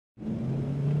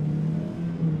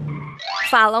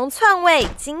法龙篡位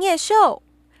今夜秀，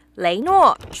雷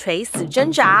诺垂死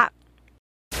挣扎。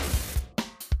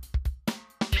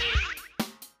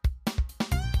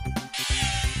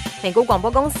美国广播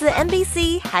公司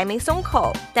NBC 还没松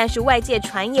口，但是外界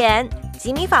传言，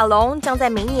吉米·法龙将在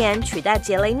明年取代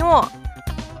杰雷诺，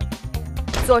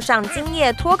坐上今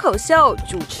夜脱口秀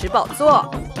主持宝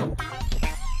座。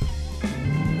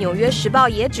纽约时报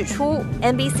也指出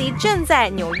 ，NBC 正在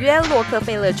纽约洛克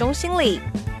菲勒中心里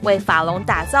为法龙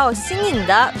打造新颖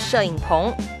的摄影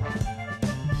棚，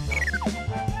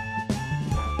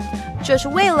这是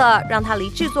为了让他离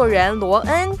制作人罗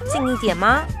恩近一点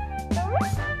吗？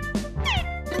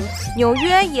纽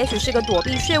约也许是个躲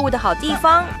避税务的好地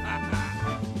方，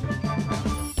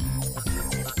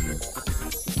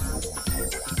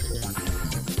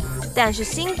但是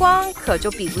星光可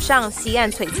就比不上西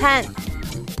岸璀璨。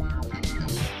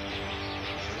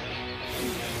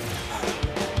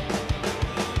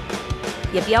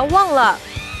也不要忘了，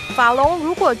法龙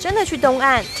如果真的去东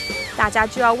岸，大家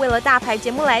就要为了大牌节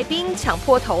目来宾抢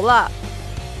破头了。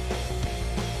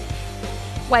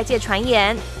外界传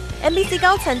言，NBC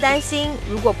高层担心，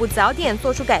如果不早点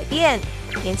做出改变，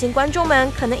年轻观众们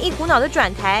可能一股脑的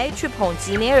转台去捧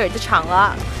吉梅尔的场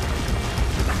了。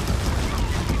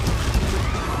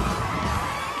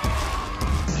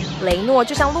雷诺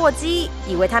就像洛基，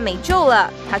以为他没救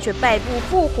了，他却败部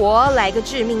复活，来个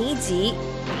致命一击。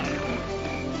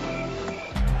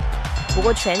不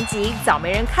过全集早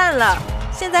没人看了，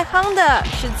现在夯的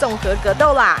是综合格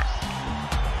斗啦。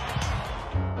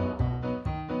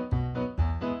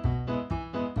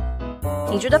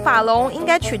你觉得法龙应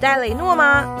该取代雷诺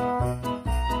吗？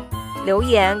留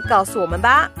言告诉我们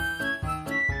吧。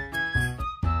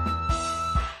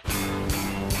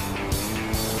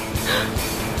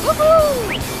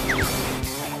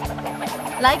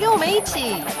来跟我们一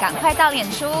起，赶快到脸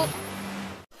书